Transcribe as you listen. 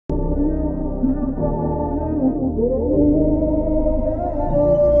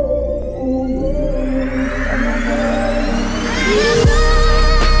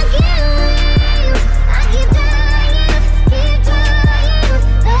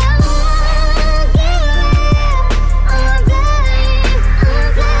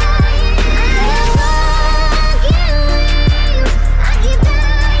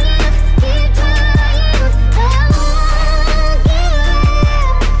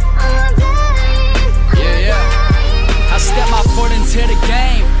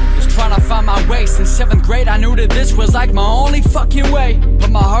Since 7th grade I knew that this was like my only fucking way.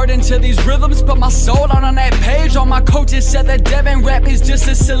 Put my heart into these rhythms, put my soul out on that page. All my coaches said that Devin rap is just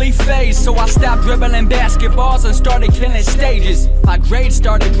a silly phase, so I stopped dribbling basketballs and started killing stages. My grades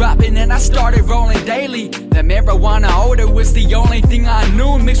started dropping and I started rolling daily. That marijuana odor was the only thing I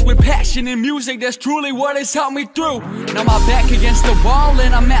knew, mixed with passion and music, that's truly what has helped me through. Now my back against the wall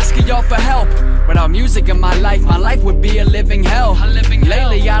and I'm asking y'all for help. Without music in my life would be a living hell.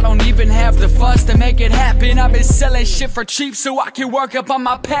 Lately I don't even have the funds to make it happen. I've been selling shit for cheap so I can work up on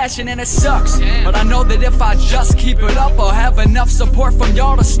my passion, and it sucks, but I know that if I just keep it up, I'll have enough support from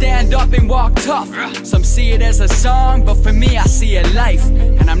y'all to stand up and walk tough. Some see it as a song, but for me I see it life,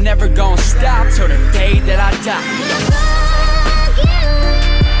 and I'm never gonna stop till the day that I die.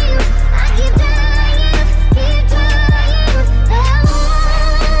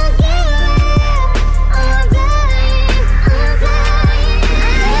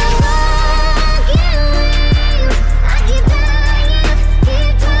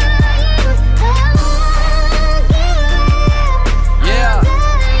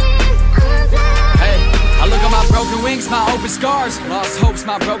 My open scars, lost hopes,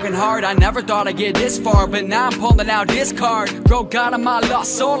 my broken heart. I never thought I'd get this far, but now I'm pulling out this card. Broke out of my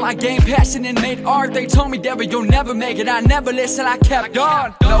lost soul, I gained passion and made art. They told me, Devin, you'll never make it. I never listened, I kept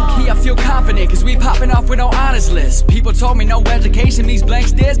on. Low-key, I feel confident, cause we popping off with no honors list. People told me no education means blank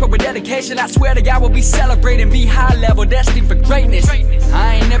stares, but with dedication, I swear to God we'll be celebrating. Be high level, destined for greatness.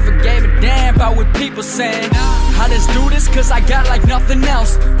 I ain't never gave a damn about what people saying. I just do this cause I got like nothing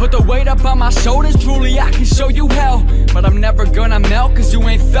else. Put the weight up on my shoulders, truly I can show you hell. But I'm never gonna melt, cause you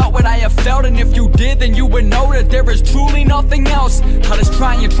ain't felt what I have felt. And if you did, then you would know that there is truly nothing else. I'll just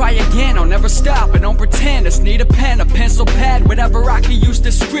try and try again, I'll never stop and don't pretend. Just need a pen, a pencil, pad, whatever I can use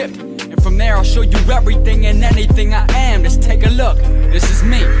to script. And from there I'll show you everything and anything I am. Just take a look, this is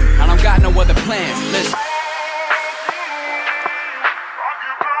me, I don't got no other plans. Listen.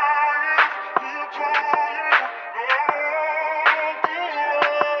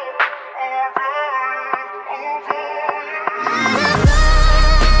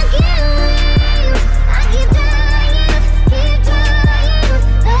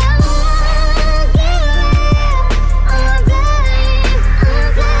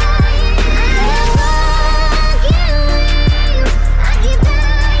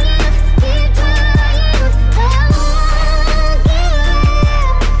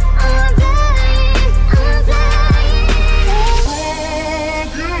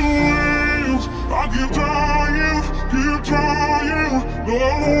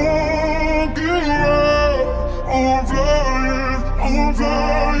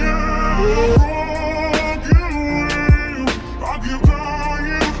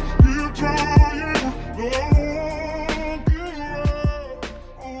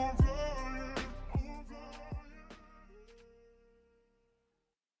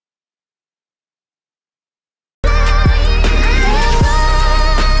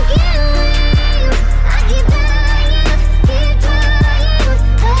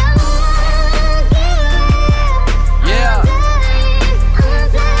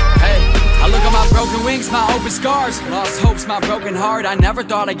 Scars, lost hopes, my broken heart. I never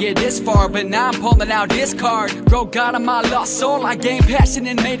thought I'd get this far, but now I'm pulling out this card. Broke out of my lost soul, I gained passion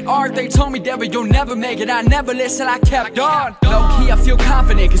and made art. They told me, Devin, you'll never make it. I never listened, I kept on. Low-key, I feel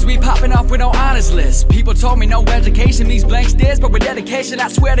confident, cause we popping off with no honors list. People told me no education means blank stares, but with dedication, I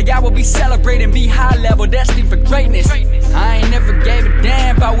swear to God we'll be celebrating. Be high level, destined for greatness. I ain't never gave a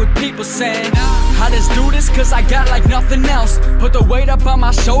damn about what people saying. I just do this cause I got like nothing else. Put the weight up on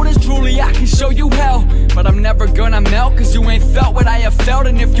my shoulders, truly I can show you hell. But I'm never gonna melt, cause you ain't felt what I have felt.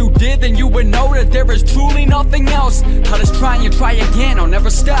 And if you did, then you would know that there is truly nothing else. I'll just try and try again, I'll never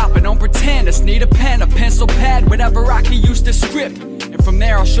stop and don't pretend. Just need a pen, a pencil, pad, whatever I can use to script. And from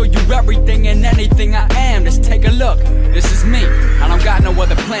there I'll show you everything and anything I am. Just take a look, this is me, I don't got no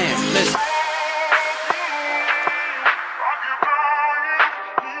other plans. Listen.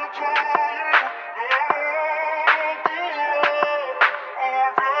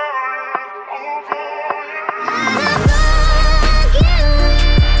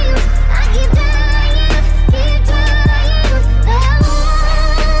 I keep dying.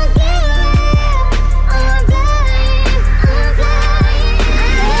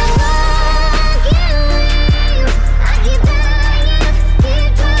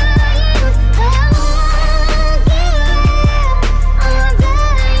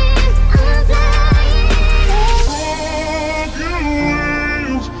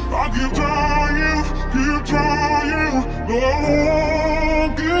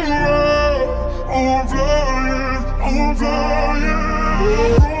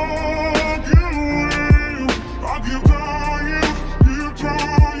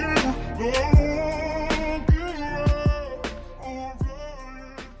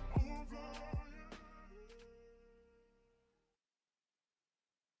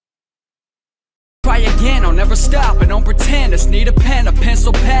 stop, I don't pretend. Just need a pen, a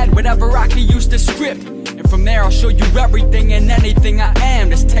pencil, pad, whatever I can use to script. And from there I'll show you everything and anything I am.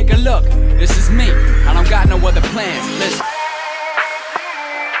 Just take a look, this is me, I don't got no other plans. Listen.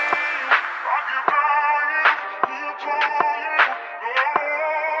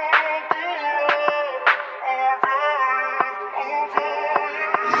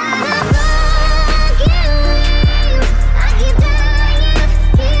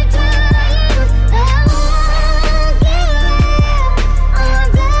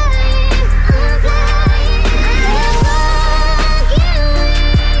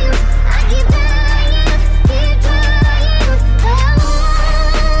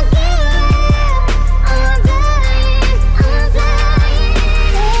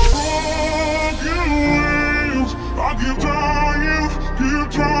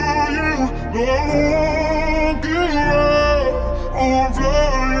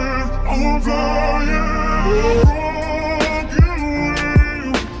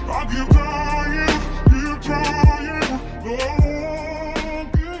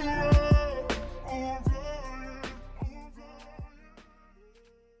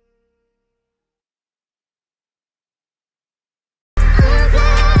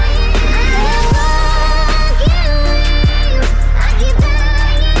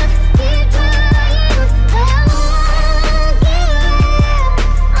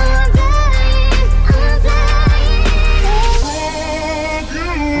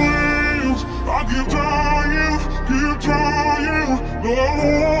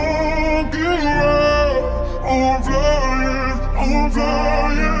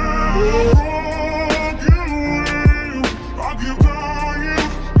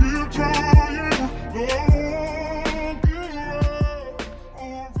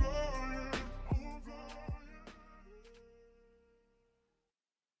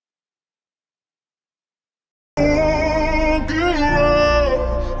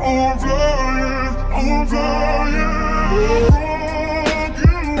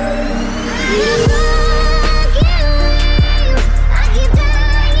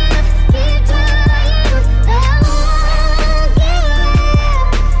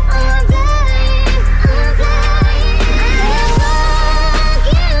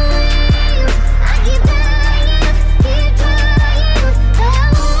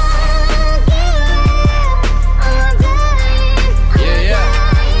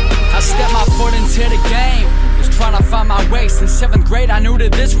 I knew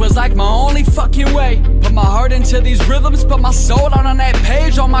that this was like my only fucking way. Put my heart into these rhythms, put my soul out on that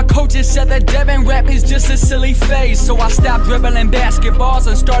page. All my coaches said that Devin rap is just a silly phase. So I stopped dribbling basketballs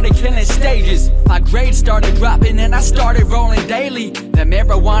and started killing stages. My grades started dropping and I started rolling daily. That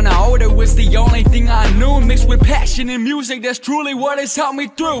marijuana odor was the only thing I knew. Mixed with passion and music, that's truly what has helped me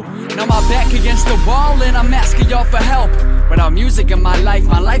through. Now my back against the wall and I'm asking y'all for help. Without music in my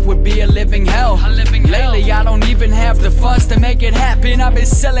life would be a living hell. Lately I don't even have the funds to make it happen. I've been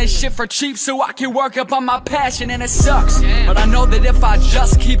selling shit for cheap so I can work up on my passion, and it sucks. But I know that if I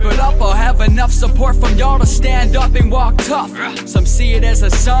just keep it up, I'll have enough support from y'all to stand up and walk tough. Some see it as a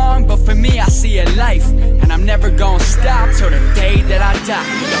song, but for me I see it life. And I'm never gonna stop till the day that I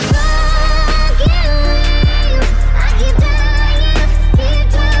die.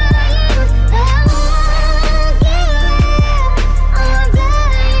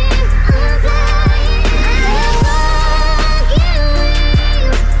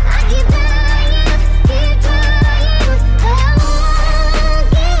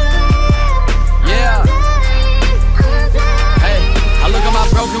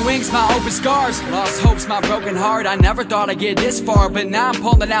 My open scars, lost hopes, my broken heart. I never thought I'd get this far, but now I'm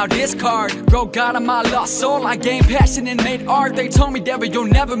pulling out this card. Broke God of my lost soul, I gained passion and made art. They told me, Devin, you'll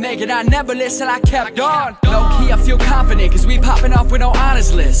never make it. I never listened, I kept on. Low key, I feel confident, cause we popping off with no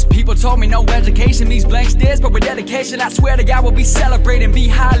honors list. People told me no education means blank stares, but with dedication, I swear to God we'll be celebrating. Be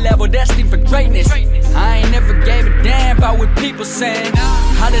high level, destined for greatness. I ain't never gave a damn about what people saying.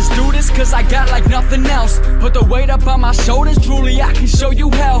 I just do this cause I got like nothing else. Put the weight up on my shoulders, truly I can show you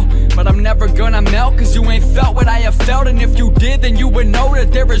hell. But I'm never gonna melt, cause you ain't felt what I have felt. And if you did, then you would know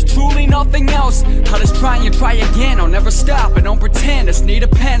that there is truly nothing else. I'll just try and try again, I'll never stop, I don't pretend. Just need a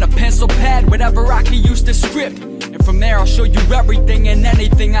pen, a pencil, pad, whatever I can use to script. And from there I'll show you everything and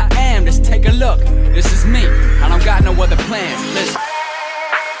anything I am. Just take a look, this is me, I don't got no other plans. Listen.